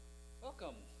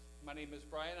My name is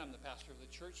Brian. I'm the pastor of the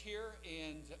church here,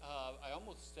 and I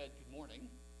almost said good morning,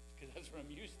 because that's what I'm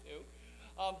used to.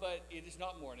 But it is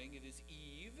not morning, it is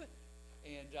Eve,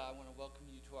 and I want to welcome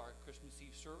you to our Christmas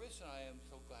Eve service, and I am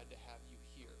so glad to have you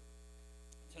here.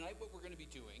 Tonight what we're going to be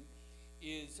doing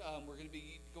is we're going to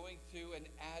be going through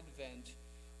an Advent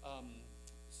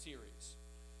series.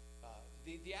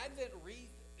 The Advent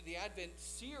wreath, the Advent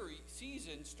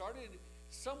season started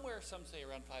somewhere, some say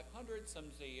around 500,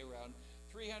 some say around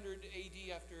 300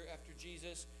 AD after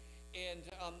Jesus. And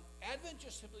Advent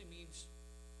just simply means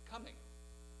coming.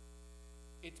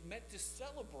 It's meant to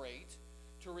celebrate,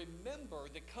 to remember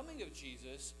the coming of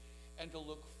Jesus, and to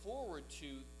look forward to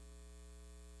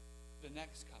the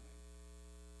next coming.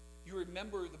 You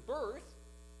remember the birth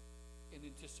in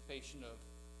anticipation of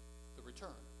the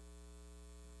return.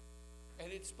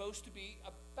 And it's supposed to be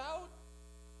about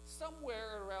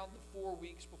somewhere around the 4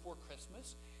 weeks before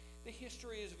Christmas. The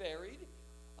history is varied.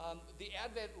 The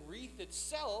Advent wreath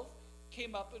itself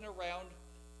came up in around,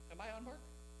 am I on, Mark?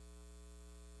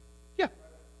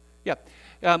 Yeah.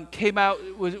 Came out,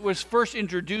 was first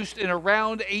introduced in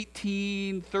around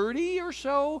 1830 or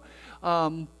so.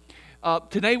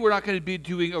 Today we're not going to be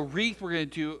doing a wreath, we're going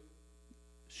to do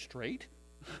straight.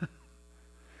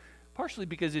 Partially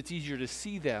because it's easier to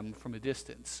see them from a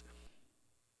distance.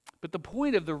 But the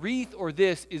point of the wreath or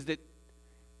this is that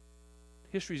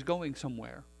history's going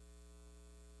somewhere.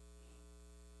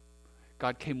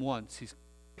 God came once, he's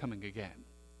coming again.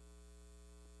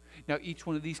 Now each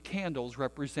one of these candles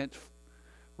represents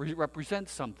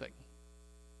something.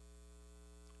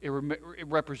 It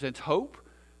represents hope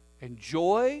and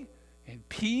joy and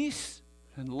peace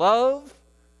and love.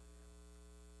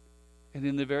 And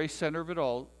in the very center of it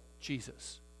all,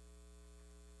 Jesus.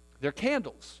 They're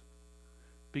candles.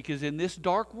 Because in this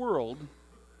dark world,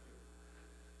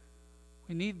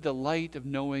 we need the light of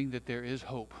knowing that there is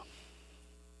hope.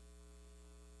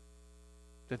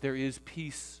 That there is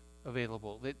peace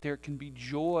available. That there can be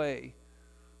joy.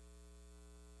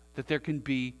 That there can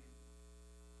be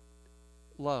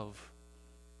love.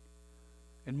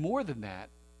 And more than that,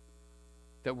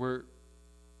 that we're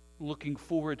looking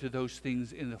forward to those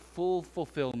things in the full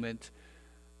fulfillment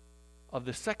of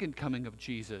the second coming of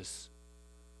Jesus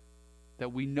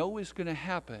that we know is going to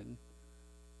happen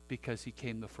because he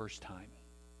came the first time.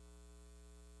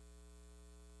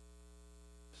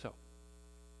 So,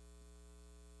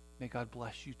 may God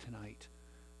bless you tonight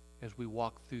as we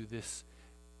walk through this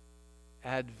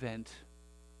Advent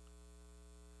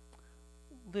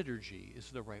liturgy is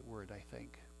the right word, I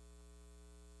think.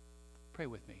 Pray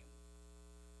with me.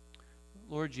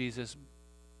 Lord Jesus,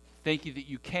 thank you that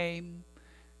you came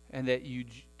and that you've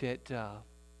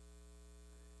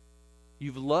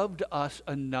loved us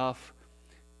enough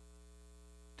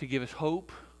to give us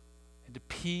hope and to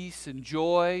peace and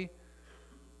joy,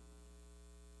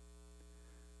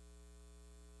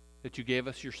 that you gave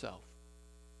us yourself.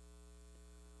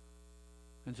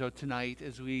 And so tonight,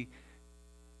 as we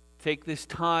take this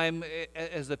time,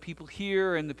 as the people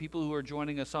here and the people who are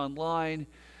joining us online,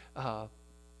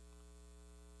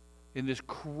 in this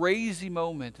crazy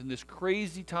moment, in this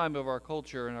crazy time of our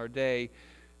culture and our day,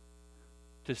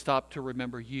 to stop to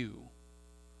remember you.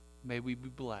 May we be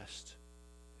blessed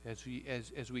as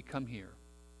we come here.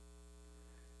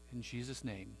 In Jesus'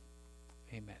 name,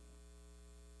 amen.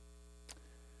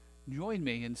 Join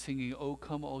me in singing, "O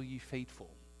Come All Ye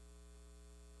Faithful."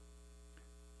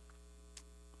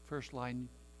 First line,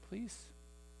 please.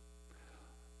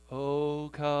 O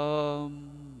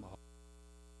come.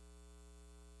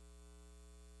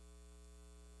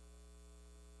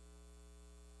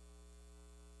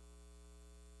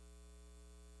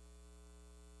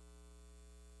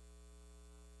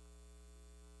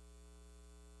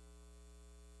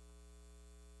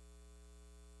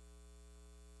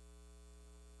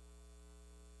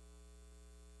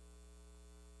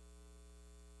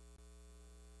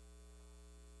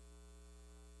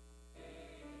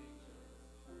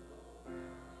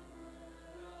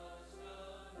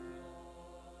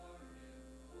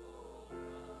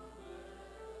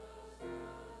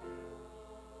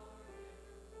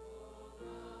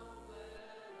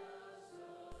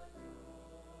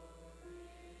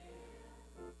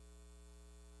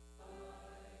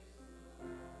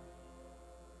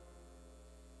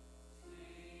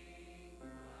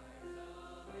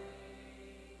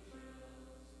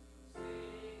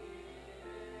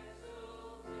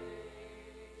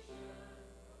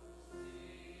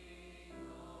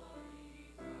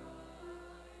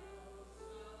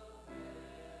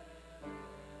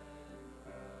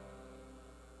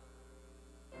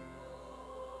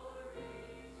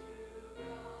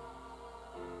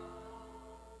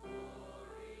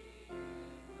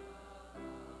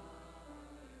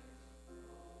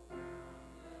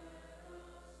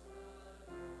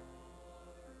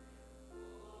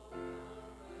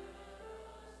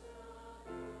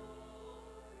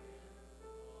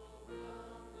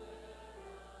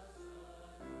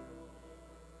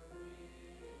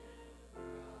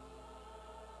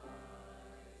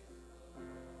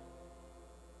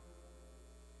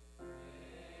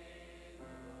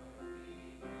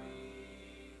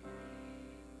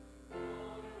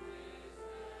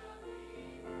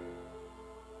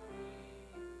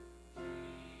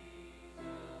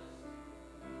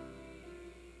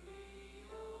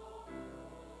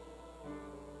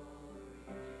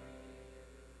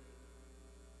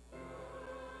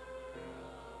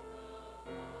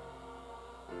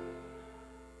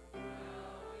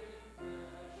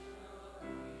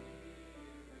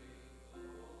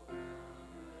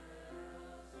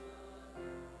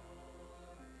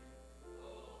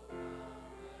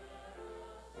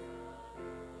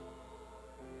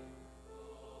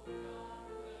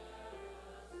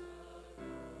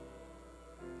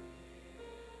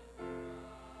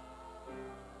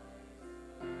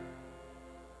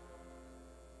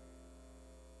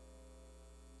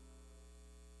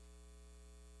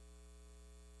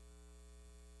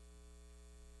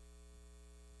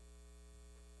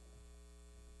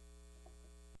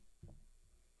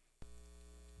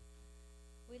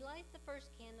 light the first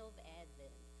candle of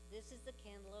Advent. This is the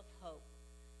candle of hope.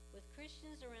 With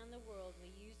Christians around the world,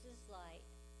 we use this light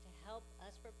to help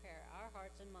us prepare our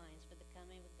hearts and minds for the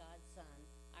coming of God's Son,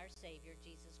 our Savior,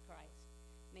 Jesus Christ.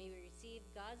 May we receive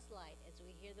God's light as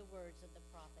we hear the words of the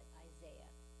prophet Isaiah.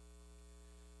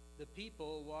 The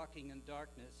people walking in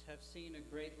darkness have seen a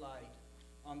great light.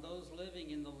 On those living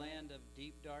in the land of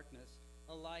deep darkness,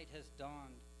 a light has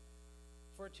dawned.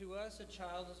 For to us a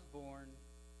child is born,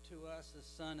 to us a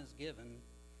son is given,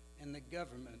 and the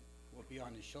government will be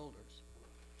on his shoulders.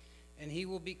 And he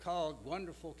will be called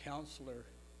Wonderful Counselor,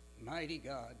 Mighty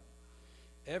God,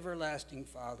 Everlasting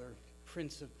Father,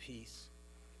 Prince of Peace.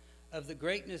 Of the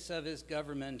greatness of his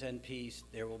government and peace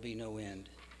there will be no end.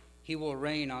 He will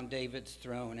reign on David's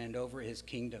throne and over his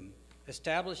kingdom,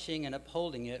 establishing and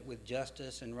upholding it with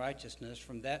justice and righteousness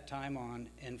from that time on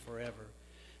and forever.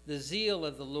 The zeal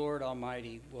of the Lord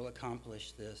Almighty will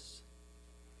accomplish this.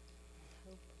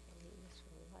 Hopefully this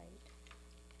will light.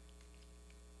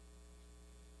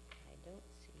 I don't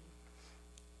see.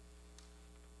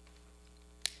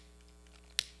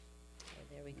 Oh,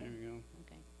 there we go. There we go.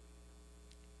 Okay.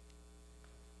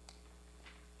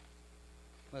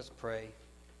 Let's pray.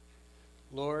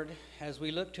 Lord, as we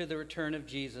look to the return of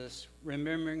Jesus,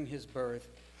 remembering his birth,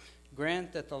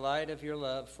 grant that the light of your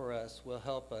love for us will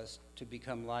help us to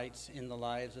become lights in the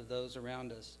lives of those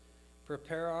around us.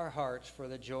 Prepare our hearts for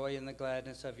the joy and the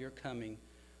gladness of your coming,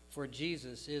 for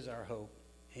Jesus is our hope.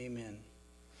 Amen.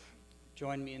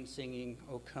 Join me in singing,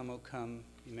 O come,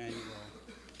 Emmanuel.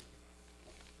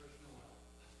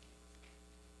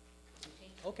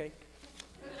 Okay.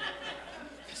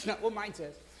 That's not what mine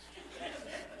says.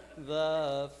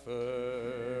 The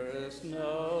first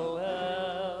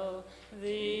Noel,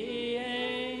 the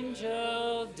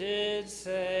angel did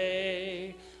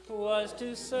say, was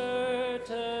to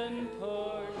certain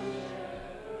poor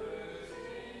shepherds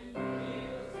in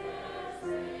fields as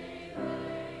they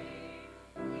lay,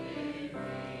 in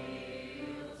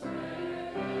fields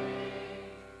where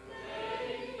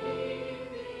they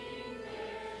keeping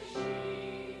their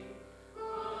sheep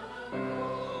on a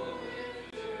cold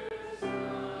winter's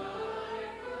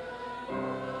night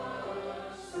when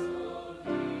was so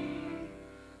deep.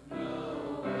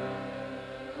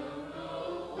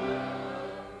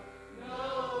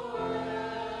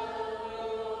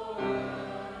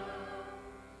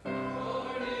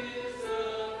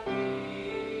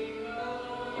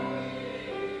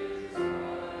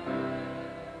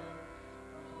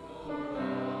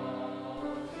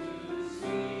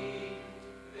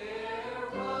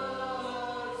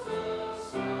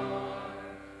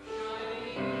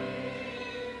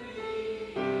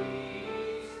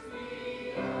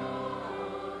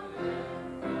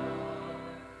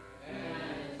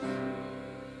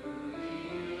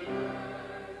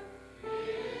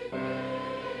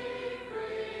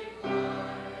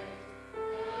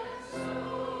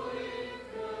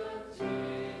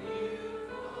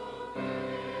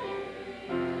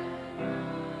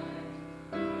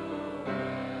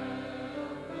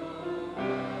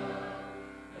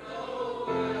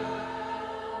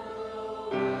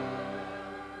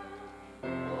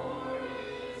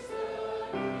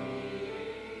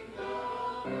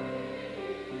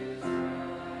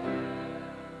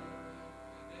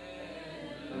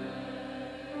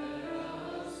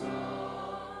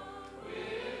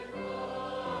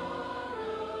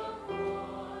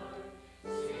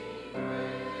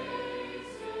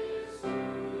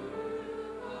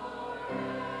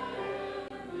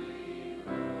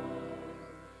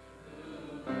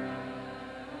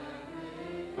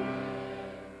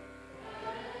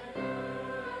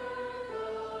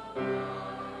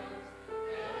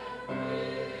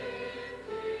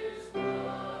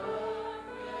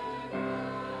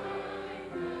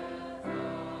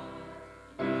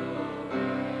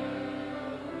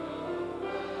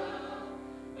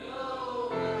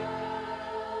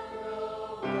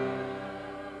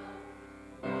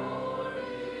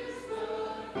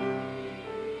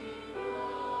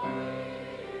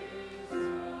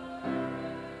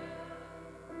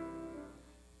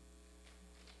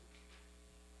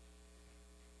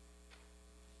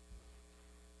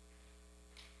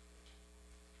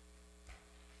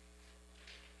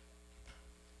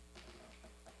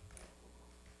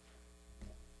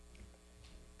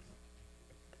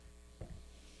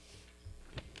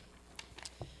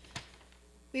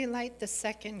 We light the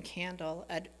second candle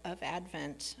of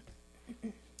Advent.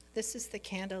 This is the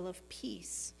candle of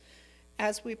peace.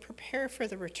 As we prepare for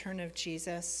the return of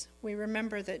Jesus, we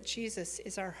remember that Jesus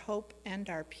is our hope and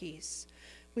our peace.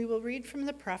 We will read from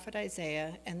the prophet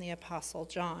Isaiah and the apostle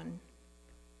John.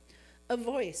 A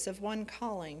voice of one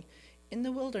calling, In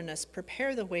the wilderness,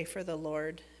 prepare the way for the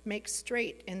Lord. Make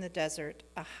straight in the desert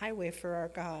a highway for our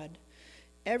God.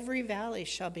 Every valley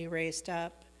shall be raised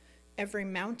up, every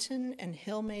mountain and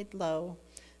hill made low.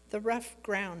 The rough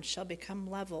ground shall become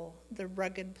level, the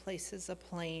rugged places a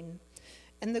plain.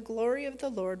 And the glory of the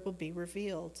Lord will be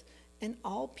revealed, and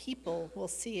all people will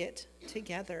see it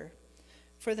together.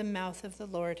 For the mouth of the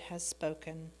Lord has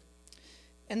spoken.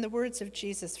 And the words of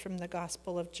Jesus from the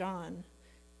Gospel of John,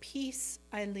 peace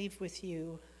I leave with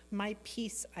you, my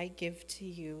peace I give to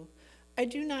you. I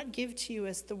do not give to you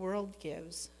as the world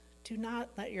gives. Do not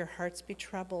let your hearts be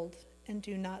troubled, and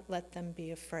do not let them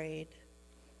be afraid.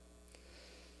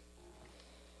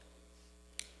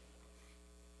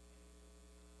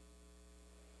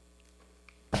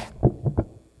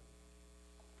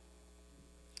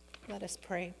 Let us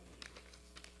pray.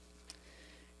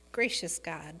 Gracious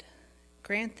God,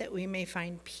 grant that we may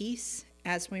find peace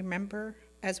as we remember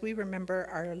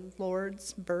our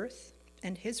Lord's birth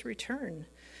and his return.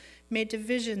 May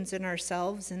divisions in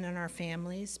ourselves and in our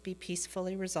families be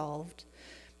peacefully resolved.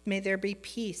 May there be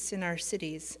peace in our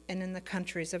cities and in the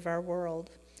countries of our world.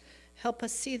 Help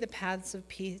us see the paths of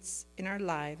peace in our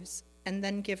lives, and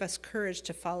then give us courage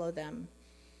to follow them.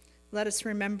 Let us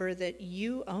remember that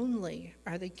you only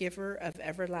are the giver of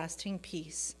everlasting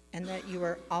peace, and that you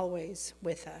are always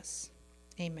with us.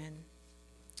 Amen.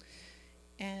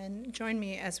 And join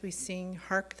me as we sing,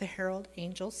 Hark the Herald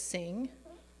Angels Sing.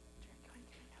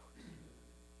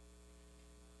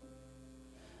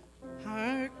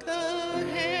 Hark the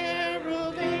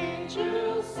herald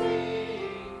angels sing,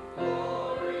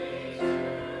 glory to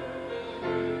your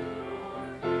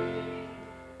King.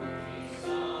 Peace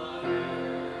on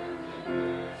earth and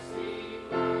mercy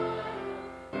mild,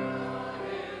 God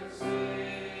and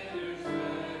sinners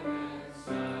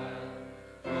reconciled.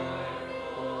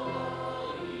 Joyful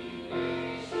all ye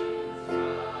nations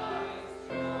rise,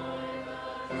 join the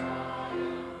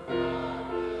triumph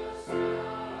of the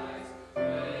skies.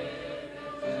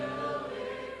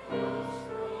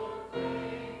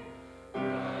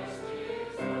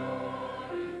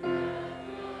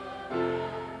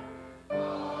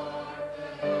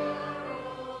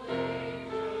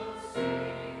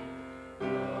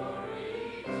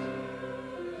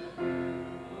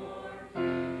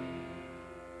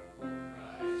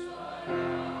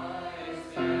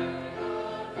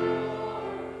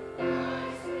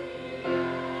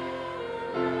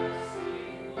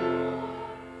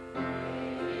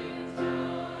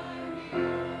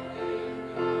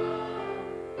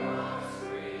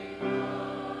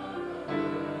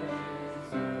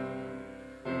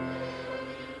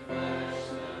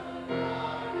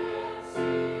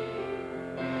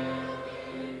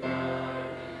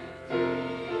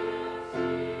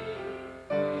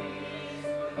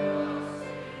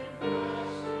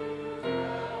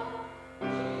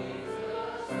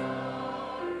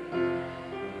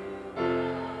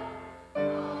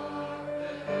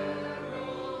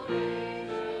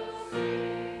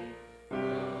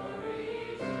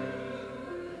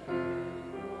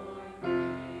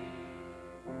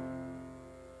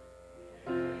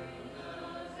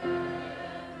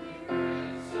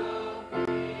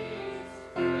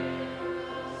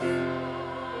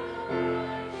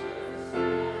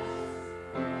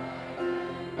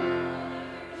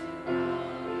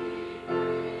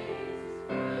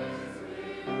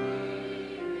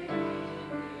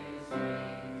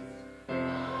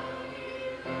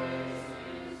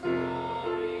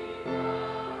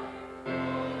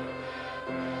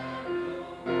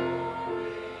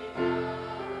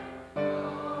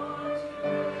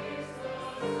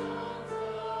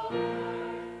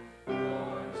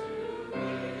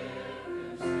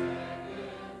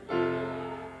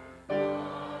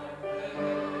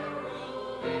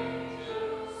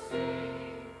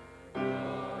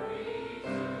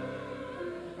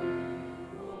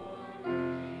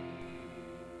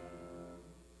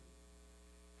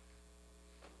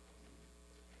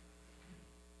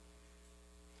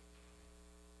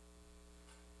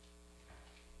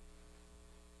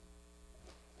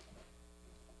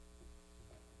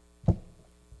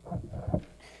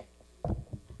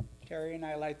 Carrie and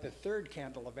I light the third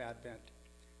candle of Advent.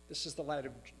 This is the light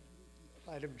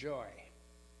of joy.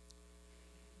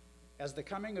 As the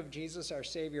coming of Jesus, our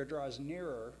Savior, draws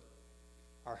nearer,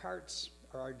 our hearts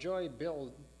or our joy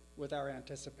build with our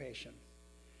anticipation.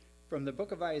 From the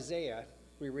book of Isaiah,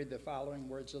 we read the following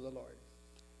words of the Lord.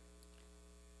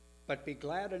 But be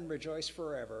glad and rejoice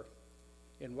forever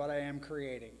in what I am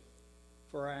creating,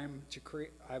 for I'm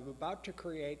about to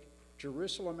create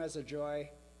Jerusalem as a joy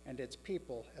and its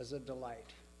people as a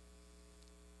delight.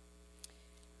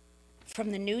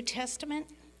 From the New Testament,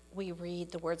 we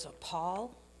read the words of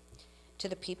Paul to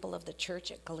the people of the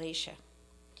church at Galatia.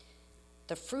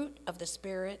 The fruit of the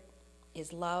Spirit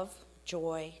is love,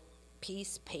 joy,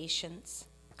 peace, patience,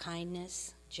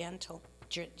 kindness,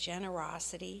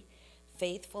 generosity,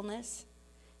 faithfulness,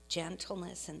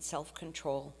 gentleness, and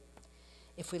self-control.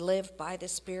 If we live by the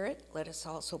Spirit, let us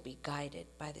also be guided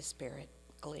by the Spirit.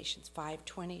 Galatians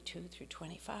 5:22 through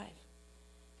 25.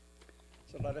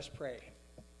 So let us pray.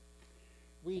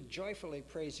 We joyfully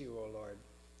praise you, O Lord,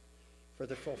 for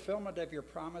the fulfillment of your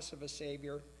promise of a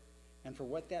Savior and for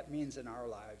what that means in our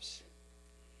lives.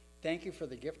 Thank you for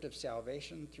the gift of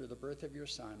salvation through the birth of your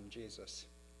Son, Jesus.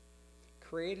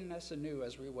 Create in us anew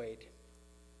as we wait.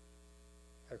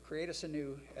 Or create us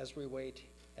anew as we wait,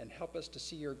 and help us to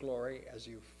see your glory as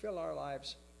you fill our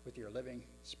lives with your living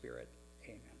Spirit.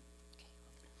 Amen.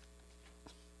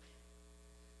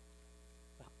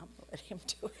 Well, I'm going to let him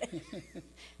do it. Maybe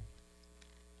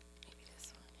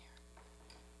this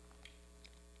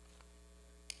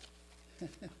one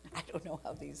here. I don't know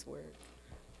how these work.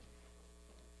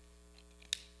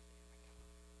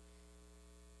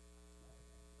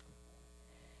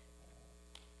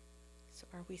 So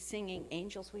are we singing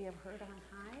Angels We Have Heard on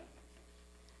High?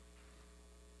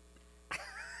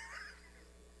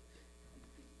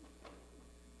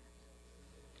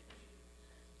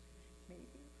 Maybe.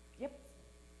 Yep.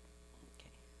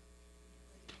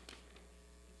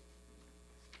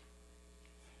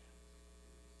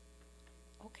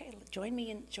 Okay. Okay,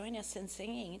 join us in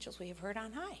singing Angels We Have Heard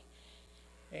on High.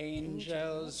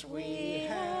 Angels We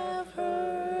have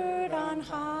heard on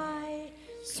high,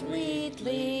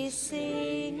 sweetly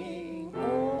singing,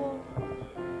 oh.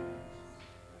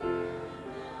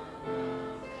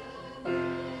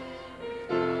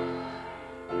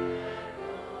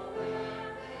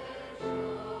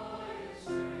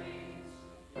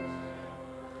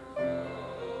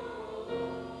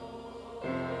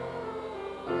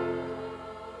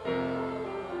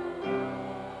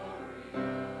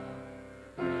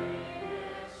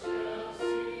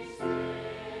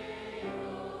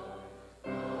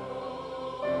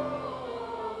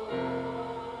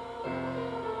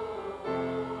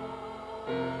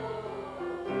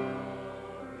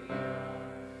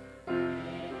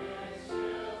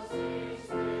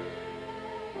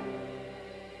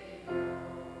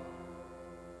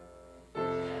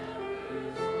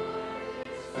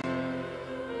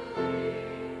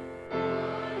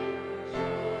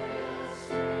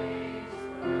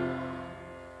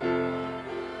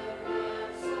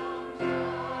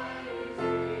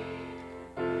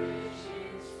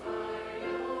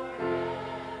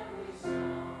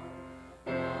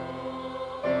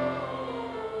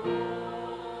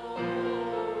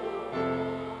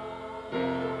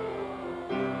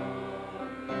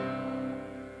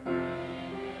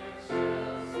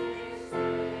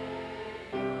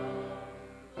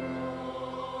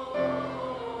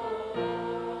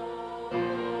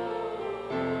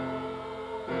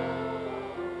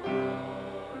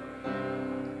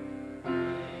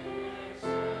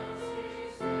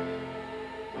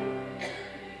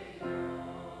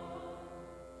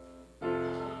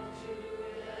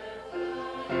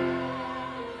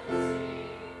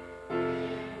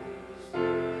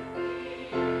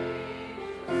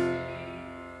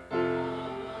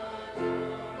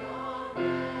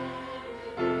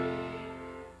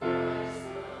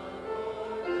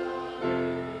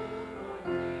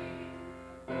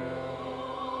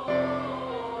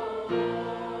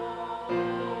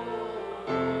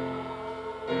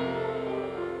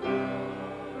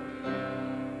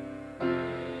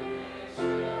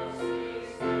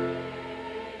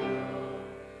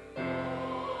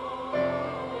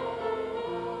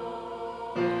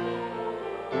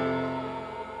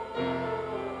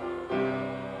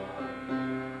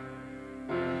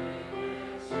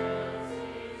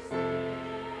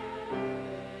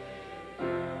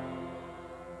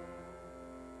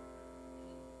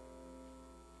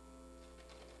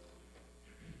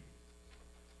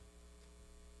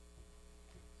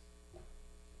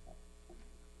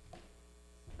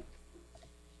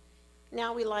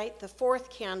 Now we light the fourth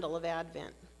candle of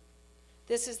Advent.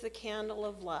 This is the candle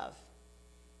of love.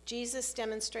 Jesus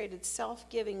demonstrated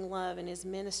self-giving love in his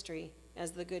ministry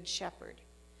as the Good Shepherd.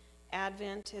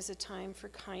 Advent is a time for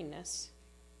kindness,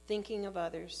 thinking of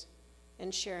others,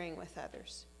 and sharing with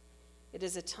others. It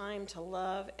is a time to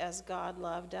love as God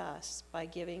loved us by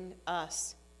giving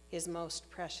us his most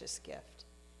precious gift.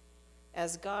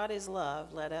 As God is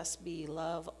love, let us be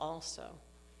love also.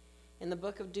 In the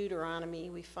book of Deuteronomy,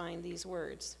 we find these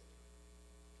words.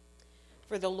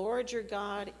 For the Lord your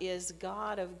God is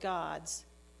God of gods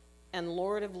and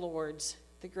Lord of lords,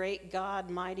 the great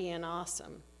God, mighty and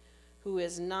awesome, who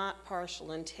is not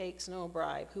partial and takes no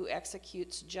bribe, who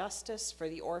executes justice for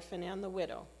the orphan and the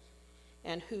widow,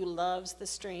 and who loves the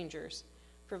strangers,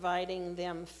 providing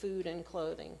them food and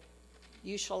clothing.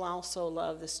 You shall also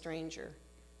love the stranger,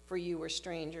 for you were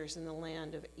strangers in the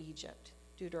land of Egypt.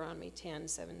 Deuteronomy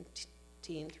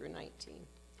 10:17 through 19.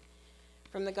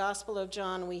 From the Gospel of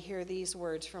John, we hear these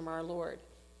words from our Lord.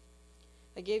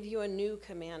 I give you a new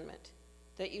commandment,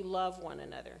 that you love one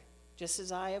another. Just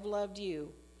as I have loved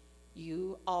you,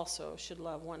 you also should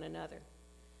love one another.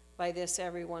 By this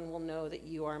everyone will know that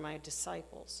you are my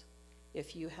disciples,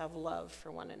 if you have love for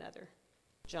one another.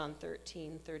 John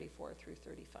 13:34 through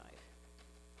 35.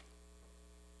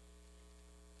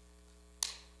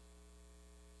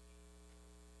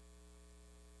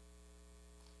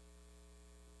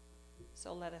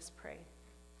 So let us pray.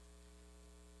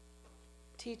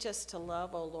 Teach us to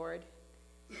love, O Lord.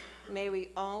 May we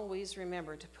always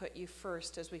remember to put you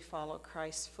first as we follow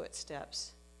Christ's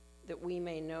footsteps, that we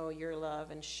may know your love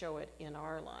and show it in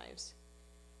our lives.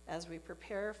 As we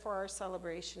prepare for our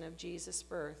celebration of Jesus'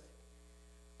 birth,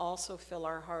 also fill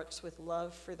our hearts with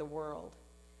love for the world,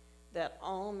 that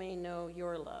all may know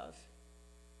your love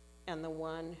and the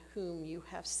one whom you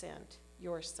have sent,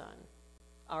 your Son,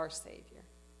 our Savior.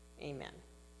 Amen.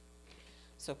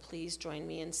 So please join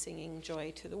me in singing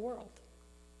Joy to the World.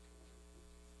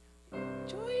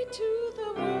 Joy to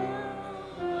the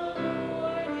world, the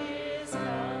Lord is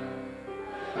come.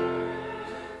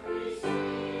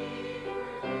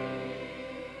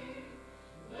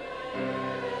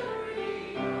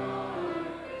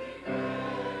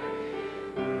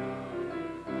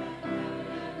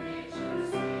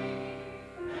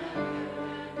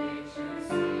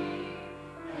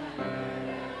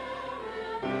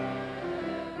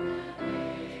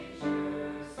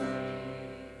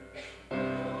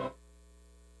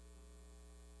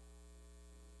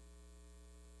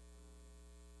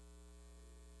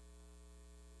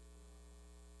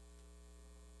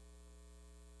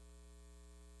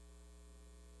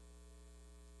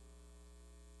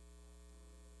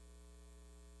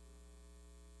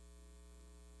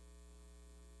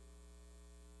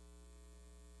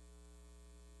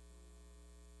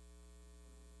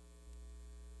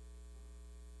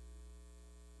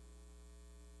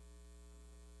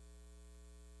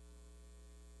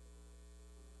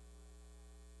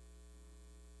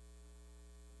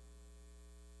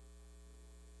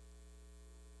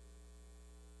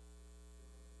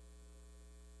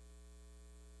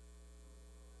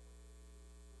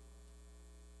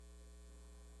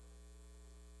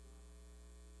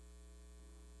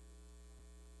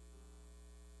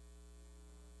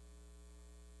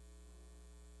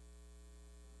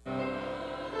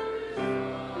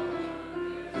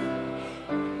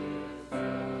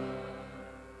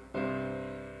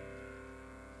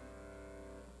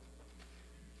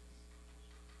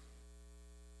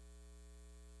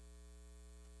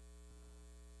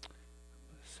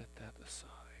 Set that aside.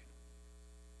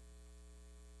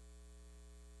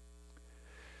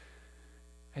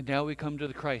 And now we come to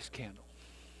the Christ candle.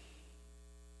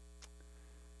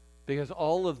 Because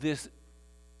all of this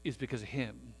is because of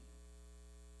him.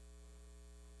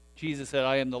 Jesus said,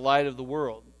 I am the light of the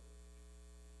world.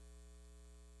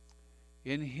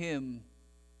 In him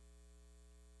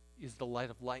is the light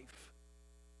of life,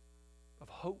 of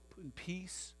hope and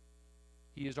peace.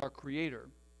 He is our creator.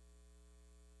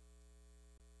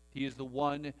 He is the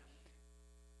one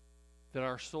that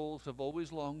our souls have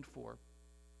always longed for.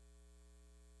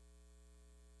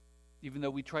 Even though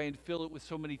we try and fill it with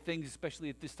so many things, especially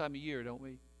at this time of year, don't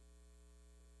we?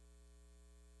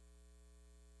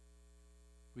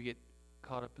 We get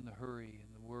caught up in the hurry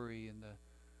and the worry and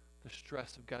the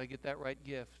stress of got to get that right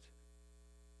gift.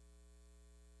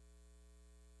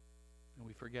 And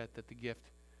we forget that the gift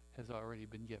has already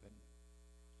been given.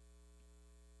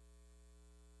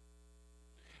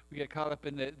 We get caught up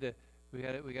in we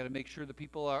got to make sure the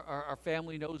people, our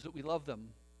family knows that we love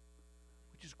them,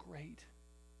 which is great.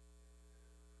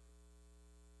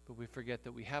 But we forget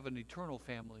that we have an eternal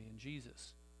family in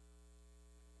Jesus.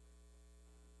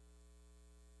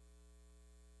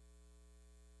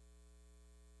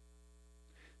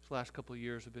 This last couple of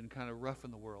years have been kind of rough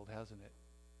in the world, hasn't it?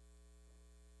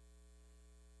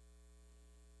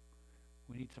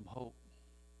 We need some hope.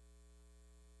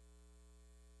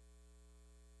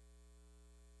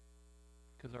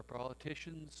 Because our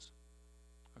politicians,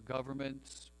 our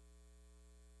governments,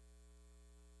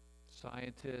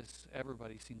 scientists,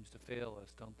 everybody seems to fail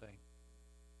us, don't they?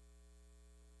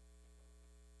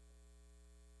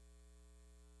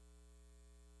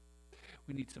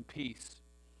 We need some peace.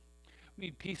 We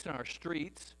need peace in our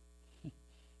streets,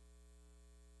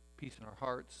 peace in our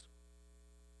hearts,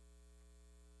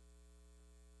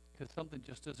 because something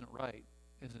just isn't right,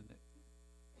 isn't it?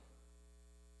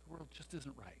 The world just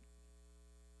isn't right.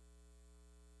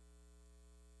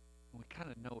 And we kind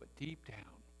of know it deep down.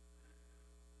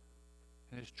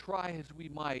 And as try as we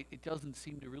might, it doesn't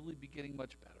seem to really be getting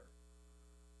much better.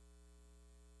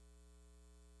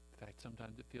 In fact,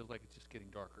 sometimes it feels like it's just getting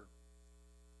darker.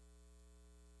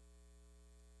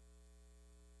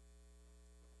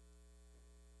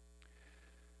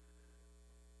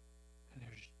 And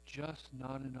there's just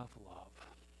not enough love.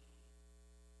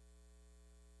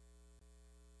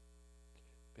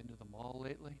 Been to the mall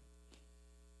lately?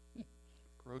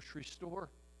 Grocery store?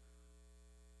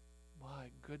 My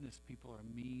goodness, people are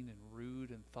mean and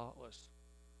rude and thoughtless.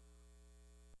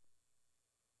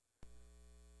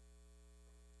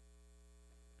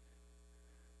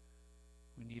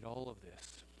 We need all of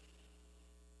this.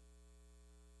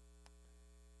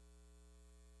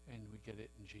 And we get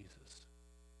it in Jesus.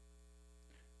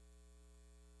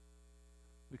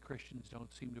 We Christians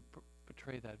don't seem to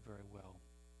portray that very well.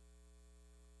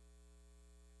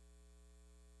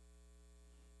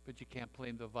 But you can't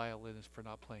blame the violinist for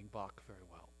not playing Bach very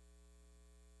well.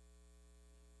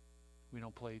 We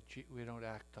don't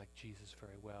act like Jesus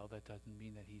very well. That doesn't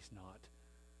mean that he's not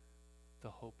the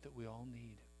hope that we all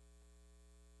need.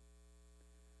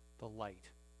 The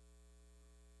light.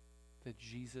 That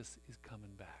Jesus is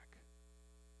coming back.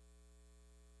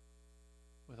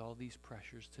 With all these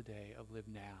pressures today of live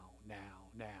now, now,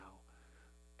 now.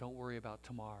 Don't worry about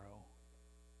tomorrow.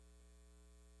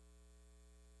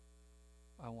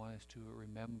 I want us to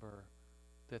remember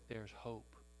that there's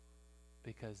hope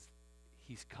because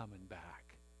he's coming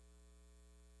back.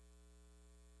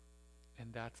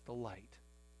 And that's the light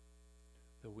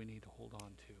that we need to hold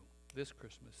on to this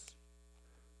Christmas.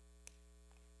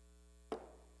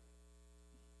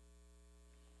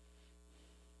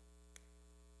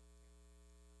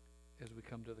 As we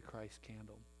come to the Christ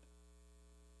candle.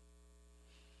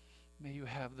 May you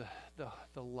have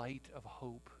the light of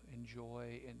hope and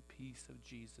joy and peace of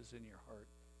Jesus in your heart.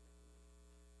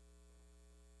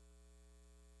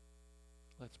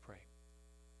 Let's pray.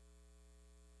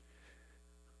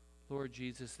 Lord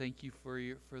Jesus, thank you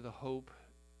for the hope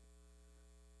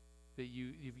that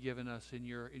you've given us in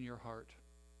your heart,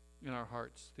 in our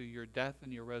hearts, through your death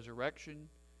and your resurrection,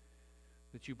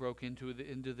 that you broke into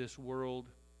this world.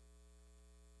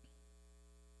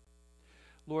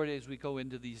 Lord, as we go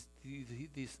into these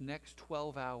next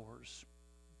 12 hours,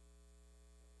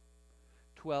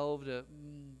 12 to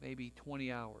maybe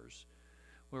 20 hours,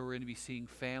 where we're going to be seeing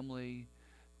family,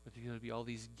 there's going to be all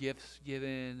these gifts given,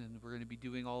 and we're going to be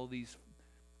doing all these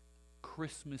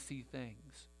Christmassy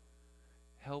things.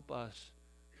 Help us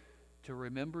to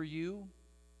remember you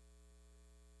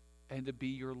and to be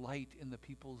your light in the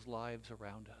people's lives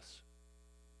around us,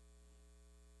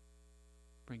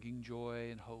 bringing joy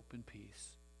and hope and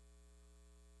peace,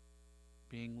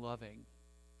 being loving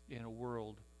in a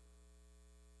world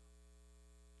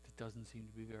that doesn't seem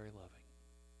to be very loving.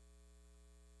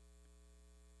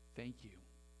 Thank you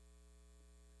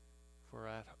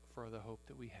for the hope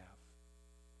that we have.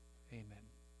 Amen.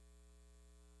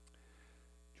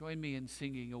 Join me in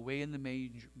singing Away in the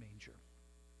Manger.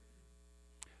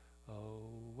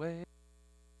 Away.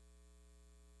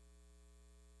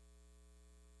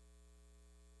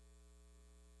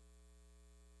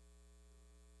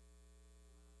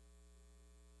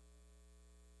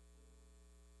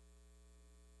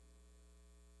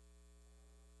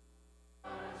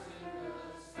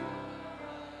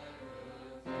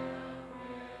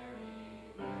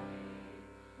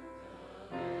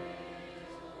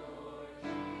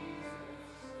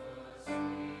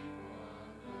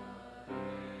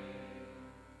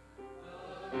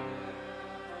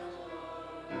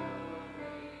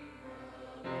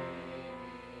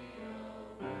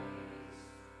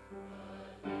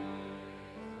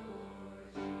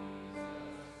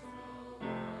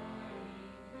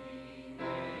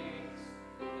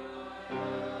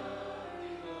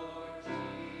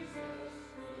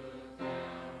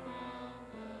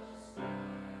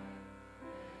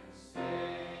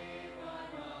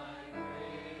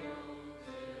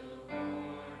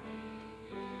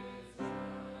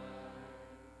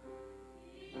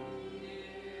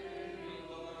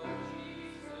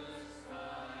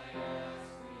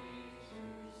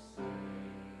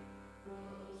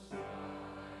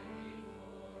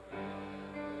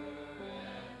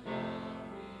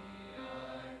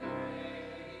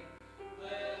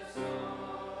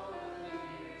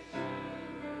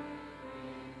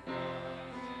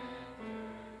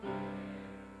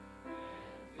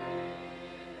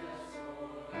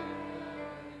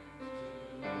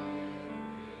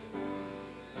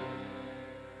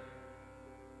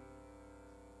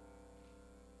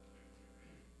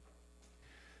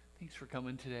 Thanks for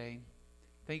coming today.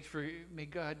 May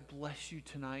God bless you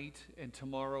tonight and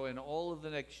tomorrow and all of the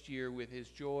next year with his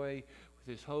joy,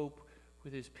 with his hope,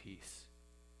 with his peace.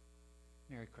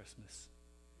 Merry Christmas.